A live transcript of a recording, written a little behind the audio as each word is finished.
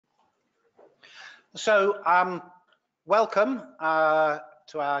So welcome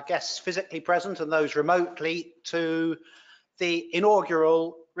to our guests physically present and those remotely to the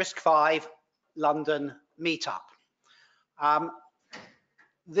inaugural RISC-V London meetup.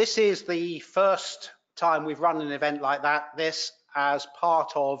 This is the first time we've run an event like this as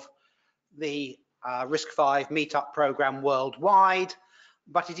part of the RISC-V meetup program worldwide,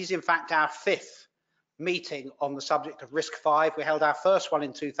 but it is in fact our fifth meeting on the subject of RISC-V. We held our first one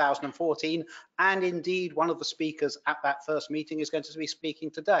in 2014, and indeed one of the speakers at that first meeting is going to be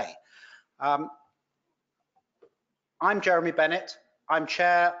speaking today. I'm Jeremy Bennett. I'm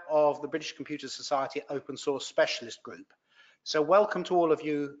chair of the British Computer Society Open Source Specialist Group. So welcome to all of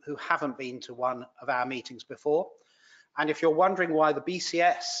you who haven't been to one of our meetings before. And if you're wondering why the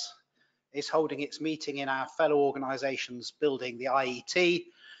BCS is holding its meeting in our fellow organisations building, the IET,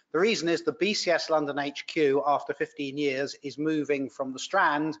 the reason is the BCS London HQ, after 15 years, is moving from the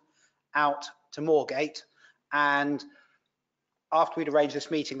Strand out to Moorgate. And after we'd arranged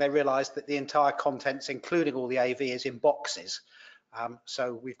this meeting, they realised that the entire contents, including all the AV, is in boxes.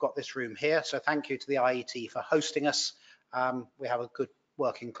 So we've got this room here. So thank you to the IET for hosting us. We have a good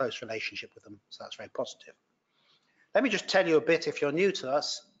working close relationship with them, so that's very positive. Let me just tell you a bit, if you're new to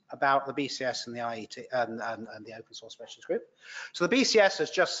us, about the BCS and the IET and the Open Source Specialist Group. So the BCS has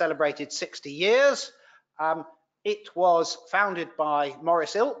just celebrated 60 years. It was founded by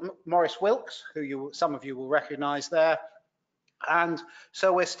Maurice Wilkes, who some of you will recognise there. And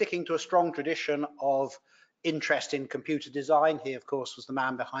so we're sticking to a strong tradition of interest in computer design. He, of course, was the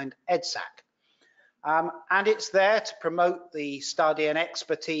man behind EDSAC. And it's there to promote the study and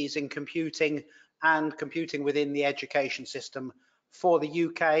expertise in computing and computing within the education system for the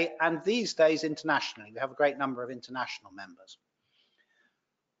UK and these days internationally. We have a great number of international members.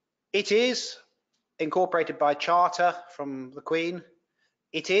 It is incorporated by charter from the Queen.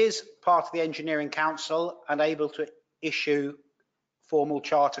 It is part of the Engineering Council and able to issue formal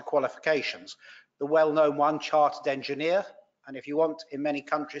charter qualifications. The well-known one, Chartered Engineer, and if you want in many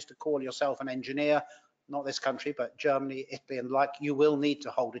countries to call yourself an engineer, not this country, but Germany, Italy and the like, you will need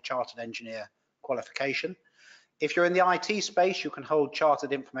to hold a Chartered Engineer qualification. If you're in the IT space, you can hold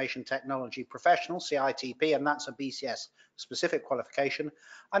Chartered Information Technology Professional, CITP, and that's a BCS specific qualification.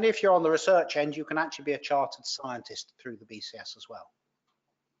 And if you're on the research end, you can actually be a Chartered Scientist through the BCS as well.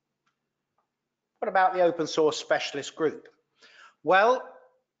 What about the Open Source Specialist Group? Well,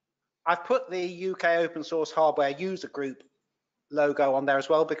 I've put the UK Open Source Hardware User Group logo on there as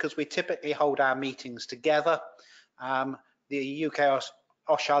well because we typically hold our meetings together. The UK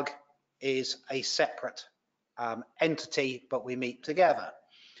OSHUG is a separate entity, but we meet together.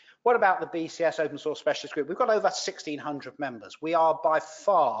 What about the BCS Open Source Specialist Group? We've got over 1,600 members. We are by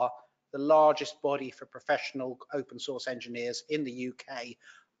far the largest body for professional open source engineers in the UK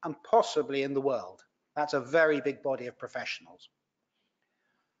and possibly in the world. That's a very big body of professionals.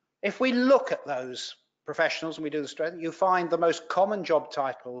 If we look at those professionals and we do the strength, you find the most common job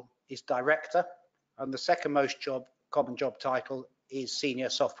title is director, and the second most common job title is senior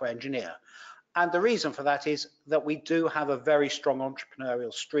software engineer. And the reason for that is that we do have a very strong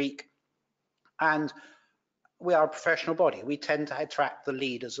entrepreneurial streak and we are a professional body. We tend to attract the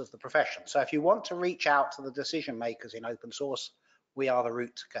leaders of the profession. So if you want to reach out to the decision makers in open source, we are the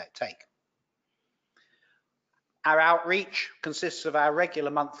route to take. Our outreach consists of our regular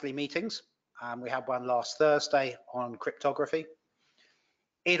monthly meetings. We had one last Thursday on cryptography.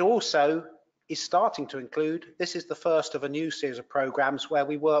 It also is starting to include, this is the first of a new series of programs where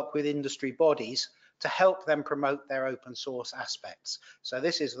we work with industry bodies to help them promote their open source aspects. So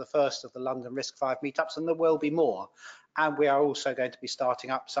this is the first of the London RISC-V meetups, and there will be more. And we are also going to be starting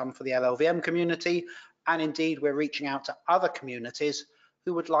up some for the LLVM community. And indeed, we're reaching out to other communities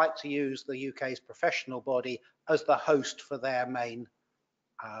who would like to use the UK's professional body as the host for their main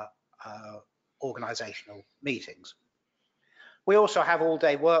organisational meetings. We also have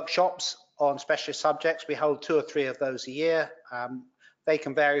all-day workshops on specialist subjects. We hold 2 or 3 of those a year. They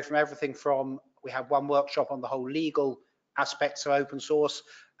can vary from everything from, we have one workshop on the whole legal aspects of open source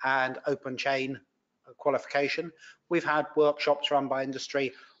and open chain qualification. We've had workshops run by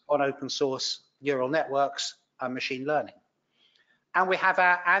industry on open source neural networks and machine learning. And we have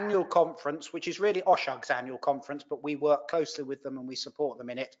our annual conference, which is really OSHUG's annual conference, but we work closely with them and we support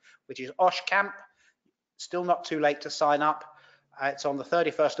them in it, which is OSHCamp. Still not too late to sign up. It's on the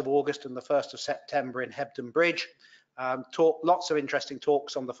 31st of August and the 1st of September in Hebden Bridge. Lots of interesting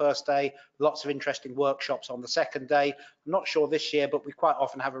talks on the first day, lots of interesting workshops on the second day. I'm not sure this year, but we quite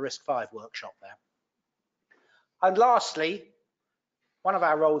often have a RISC-V workshop there. And lastly, one of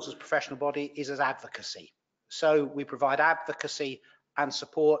our roles as a professional body is as advocacy. So we provide advocacy and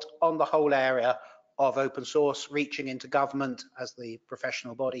support on the whole area of open source, reaching into government as the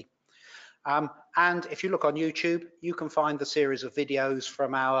professional body. And if you look on YouTube, you can find the series of videos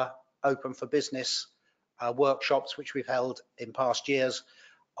from our Open for Business workshops, which we've held in past years,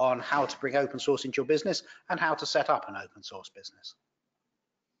 on how to bring open source into your business and how to set up an open source business.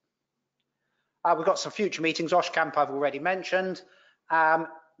 We've got some future meetings. OSHCamp I've already mentioned.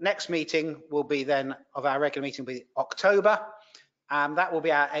 Next meeting will be then, of our regular meeting, will be October. That will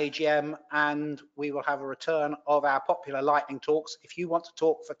be our AGM, and we will have a return of our popular lightning talks. If you want to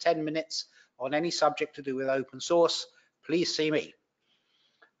talk for 10 minutes on any subject to do with open source, please see me.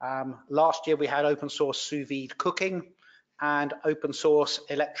 Last year we had open source sous vide cooking and open source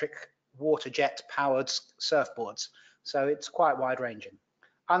electric water jet powered surfboards. So it's quite wide ranging.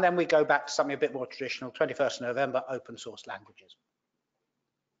 And then we go back to something a bit more traditional, 21st of November, open source languages.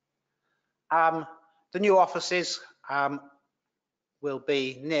 The new offices will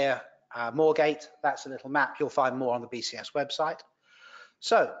be near Moorgate. That's a little map. You'll find more on the BCS website.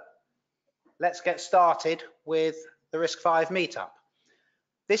 So let's get started with the RISC-V meetup.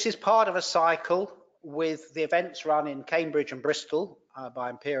 This is part of a cycle with the events run in Cambridge and Bristol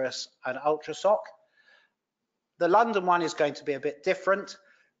by Imperius and Ultrasoc. The London one is going to be a bit different.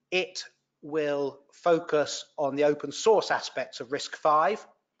 It will focus on the open source aspects of RISC-V,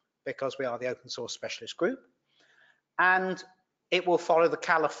 because we are the open source specialist group. And it will follow the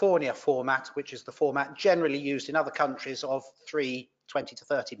California format, which is the format generally used in other countries of 3 20 to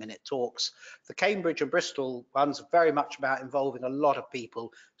 30 minute talks. The Cambridge and Bristol ones are very much about involving a lot of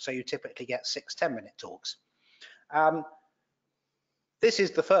people, so you typically get 6 10-minute talks. This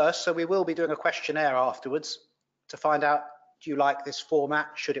is the first, so we will be doing a questionnaire afterwards to find out, do you like this format?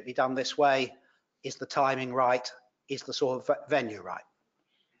 Should it be done this way? Is the timing right? Is the sort of venue right?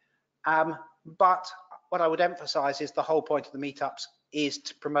 But what I would emphasize is the whole point of the meetups is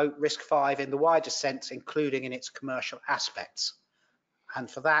to promote RISC-V in the widest sense, including in its commercial aspects. And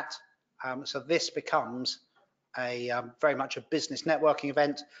for that, so this becomes a very much a business networking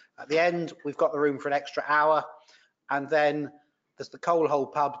event. At the end, we've got the room for an extra hour, and then there's the Coal Hole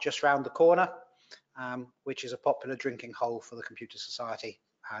pub just round the corner, which is a popular drinking hole for the Computer Society,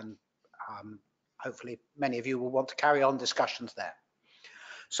 and hopefully many of you will want to carry on discussions there.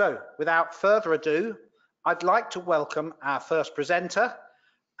 So without further ado, I'd like to welcome our first presenter,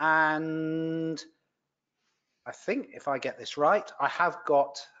 and I think if I get this right, I have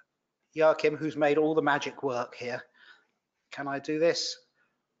got Joachim, who's made all the magic work here. Can I do this?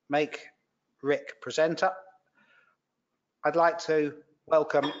 Make Rick presenter. I'd like to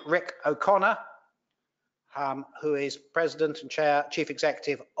welcome Rick O'Connor, who is President and Chief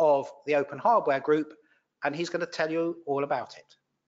Executive of the Open Hardware Group, and he's going to tell you all about it.